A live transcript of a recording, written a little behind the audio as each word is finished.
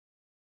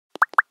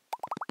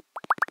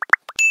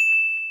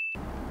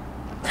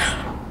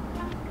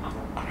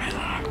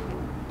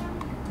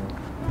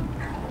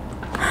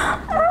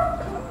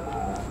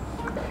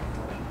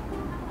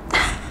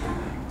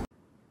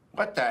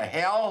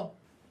hell?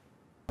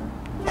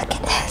 Look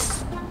at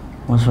this.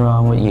 What's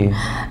wrong with you?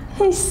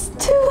 He's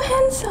too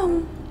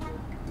handsome.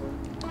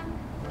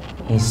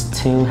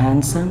 He's too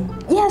handsome?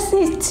 Yes,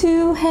 he's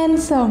too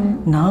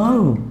handsome.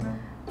 No.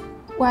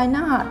 Why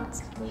not?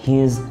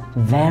 He is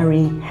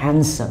very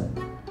handsome.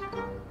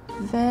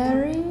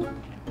 Very.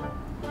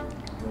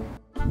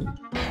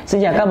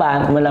 Xin chào các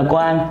bạn, mình là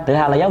Quang, tự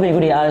hào là giáo viên của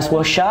The IELTS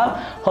Workshop.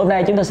 Hôm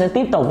nay chúng ta sẽ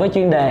tiếp tục với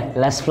chuyên đề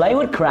Let's Play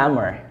with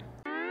Grammar.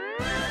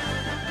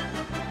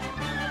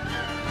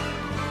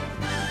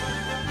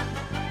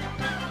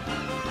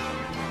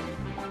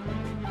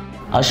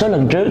 Ở số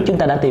lần trước chúng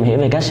ta đã tìm hiểu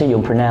về cách sử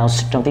dụng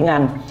pronouns trong tiếng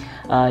Anh.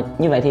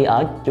 Như vậy thì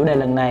ở chủ đề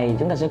lần này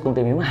chúng ta sẽ cùng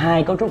tìm hiểu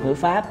hai cấu trúc ngữ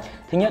pháp.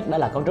 Thứ nhất đó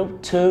là cấu trúc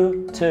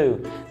to,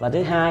 và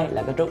thứ hai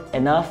là cấu trúc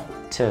enough,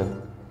 to.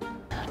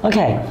 Ok,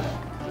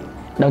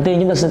 đầu tiên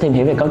chúng ta sẽ tìm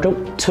hiểu về cấu trúc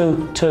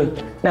to.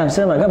 Nào,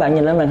 xin mời các bạn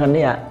nhìn lên màn hình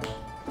đi ạ.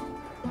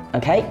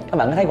 Ok, các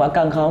bạn có thấy quả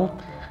cân không?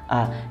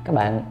 Các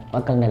bạn,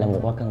 quả cân này là một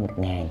quả cân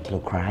 1000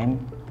 kg,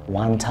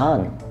 1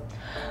 ton.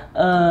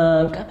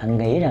 Các bạn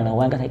nghĩ rằng là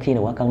Quang có thể khiêng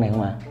được quả cân này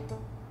không ạ?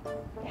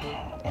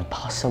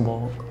 Impossible.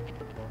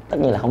 Tất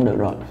nhiên là không được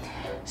rồi.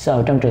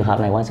 So, trong trường hợp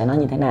này Quang sẽ nói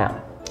như thế nào?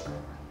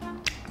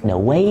 The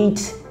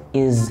weight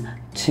is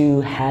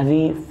too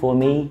heavy for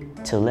me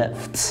to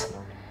lift.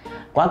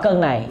 Quả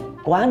cân này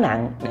quá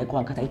nặng để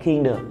Quang có thể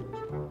khiêng được.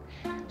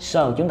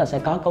 So, chúng ta sẽ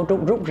có cấu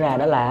trúc rút ra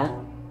đó là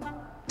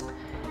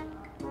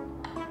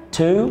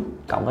to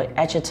cộng với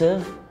adjective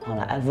hoặc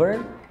là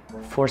adverb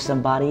for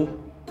somebody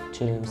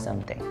to do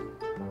something.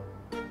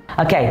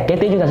 Ok, kế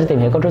tiếp chúng ta sẽ tìm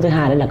hiểu cấu trúc thứ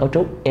hai, đó là cấu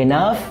trúc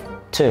enough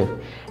to.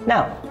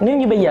 Nào, nếu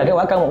như bây giờ cái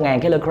quả cân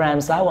 1000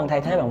 kg Sáu Quang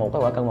thay thế bằng một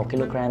cái quả cân 1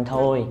 kg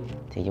thôi,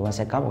 thì chúng ta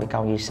sẽ có một cái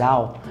câu như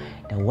sau.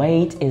 The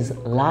weight is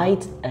light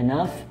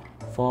enough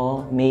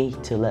for me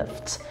to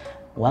lift.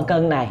 Quả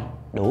cân này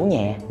đủ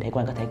nhẹ để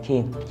Quang có thể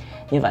khiêng.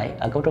 Như vậy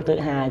ở cấu trúc thứ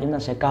hai chúng ta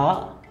sẽ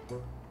có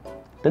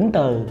tính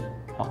từ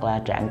hoặc là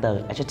trạng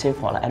từ adjective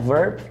hoặc là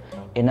adverb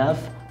enough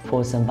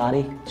for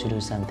somebody to do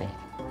something.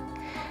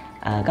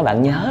 Các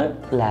bạn nhớ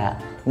là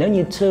nếu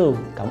như to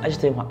cộng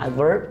adjective hoặc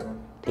adverb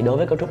thì đối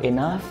với cấu trúc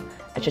enough,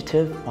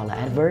 adjective hoặc là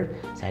adverb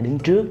sẽ đứng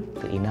trước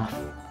từ enough.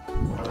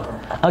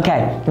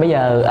 Ok, bây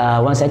giờ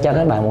Quang sẽ cho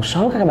các bạn một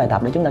số các bài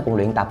tập để chúng ta cùng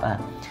luyện tập.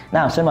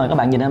 Nào, xin mời các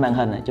bạn nhìn lên màn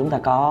hình. Chúng ta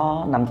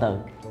có 5 từ: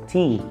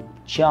 tea,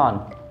 John,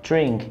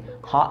 drink,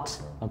 hot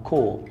và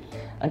cool.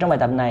 Ở trong bài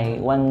tập này,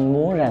 Quang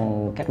muốn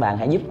rằng các bạn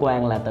hãy giúp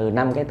Quang là từ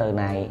 5 cái từ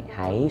này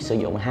hãy sử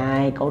dụng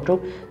hai cấu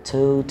trúc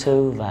to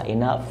và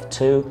enough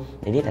to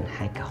để viết thành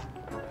hai câu.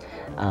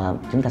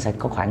 Chúng ta sẽ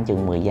có khoảng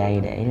chừng 10 giây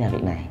để làm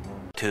việc này.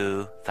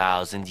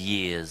 2000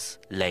 years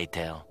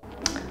later.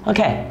 Ok,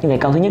 như vậy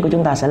câu thứ nhất của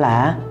chúng ta sẽ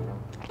là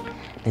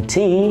The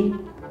tea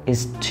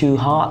is too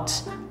hot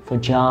for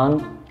John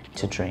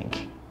to drink.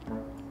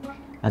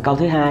 Và câu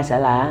thứ hai sẽ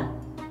là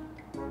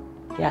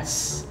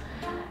Yes,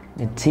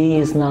 the tea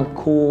is not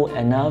cool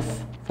enough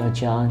for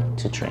John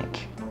to drink.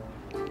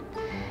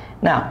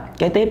 Nào,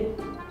 kế tiếp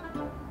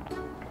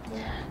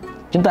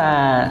chúng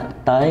ta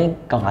tới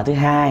câu hỏi thứ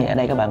hai. Ở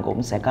đây các bạn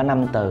cũng sẽ có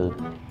 5 từ: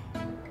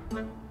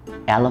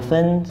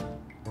 elephant,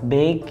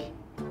 big,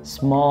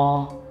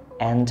 small,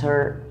 enter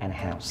and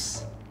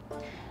house.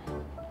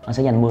 Mình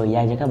sẽ dành 10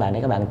 giây cho các bạn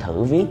để các bạn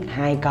thử viết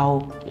hai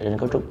câu dựa trên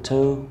cấu trúc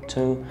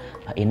to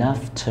và enough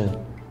to.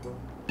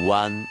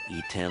 One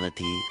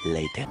eternity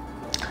later.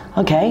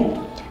 Okay,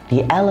 the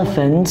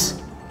elephant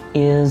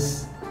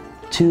is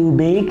too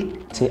big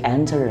to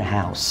enter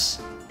the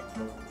house.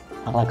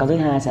 Hoặc là câu thứ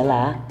hai sẽ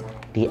là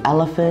The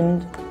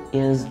elephant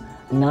is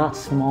not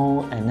small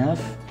enough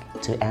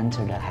to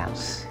enter the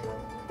house.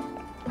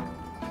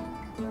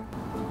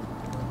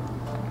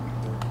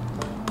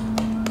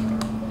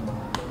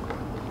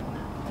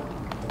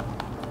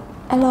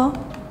 Alo,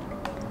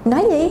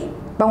 nói gì?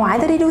 Bà ngoại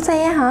tôi đi đua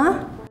xe hả?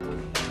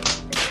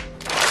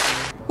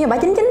 Nhưng bà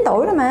 99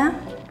 tuổi rồi mà.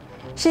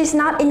 She's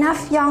not enough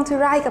young to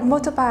ride a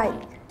motorbike.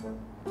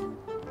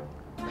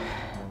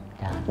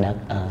 Trời đất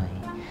ơi,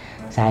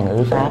 sai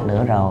ngữ pháp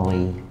nữa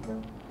rồi.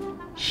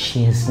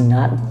 She's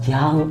not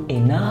young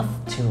enough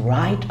to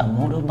ride a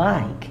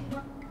motorbike.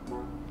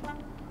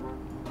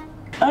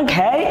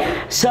 Ok,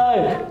 so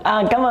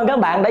cảm ơn các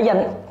bạn đã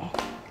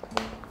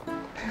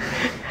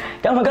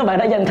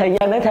dành thời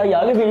gian để theo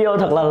dõi cái video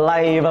thật là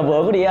lầy và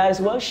vừa của The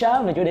IELTS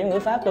Workshop về chủ điểm ngữ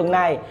pháp tuần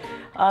này.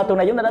 Tuần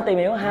này chúng ta đã tìm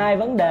hiểu hai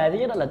vấn đề. Thứ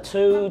nhất đó là to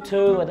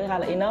và thứ hai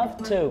là enough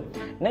to.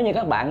 Nếu như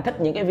các bạn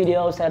thích những cái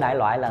video theo đại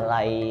loại là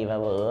lầy và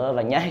vựa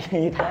và nhây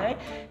như thế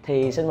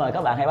thì xin mời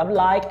các bạn hãy bấm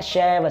like,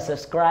 share và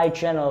subscribe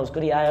channel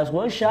của The IELTS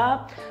Workshop.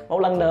 Một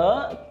lần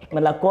nữa,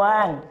 mình là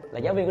Quang, là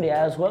giáo viên của The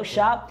IELTS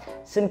Workshop.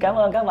 Xin cảm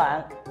ơn các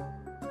bạn.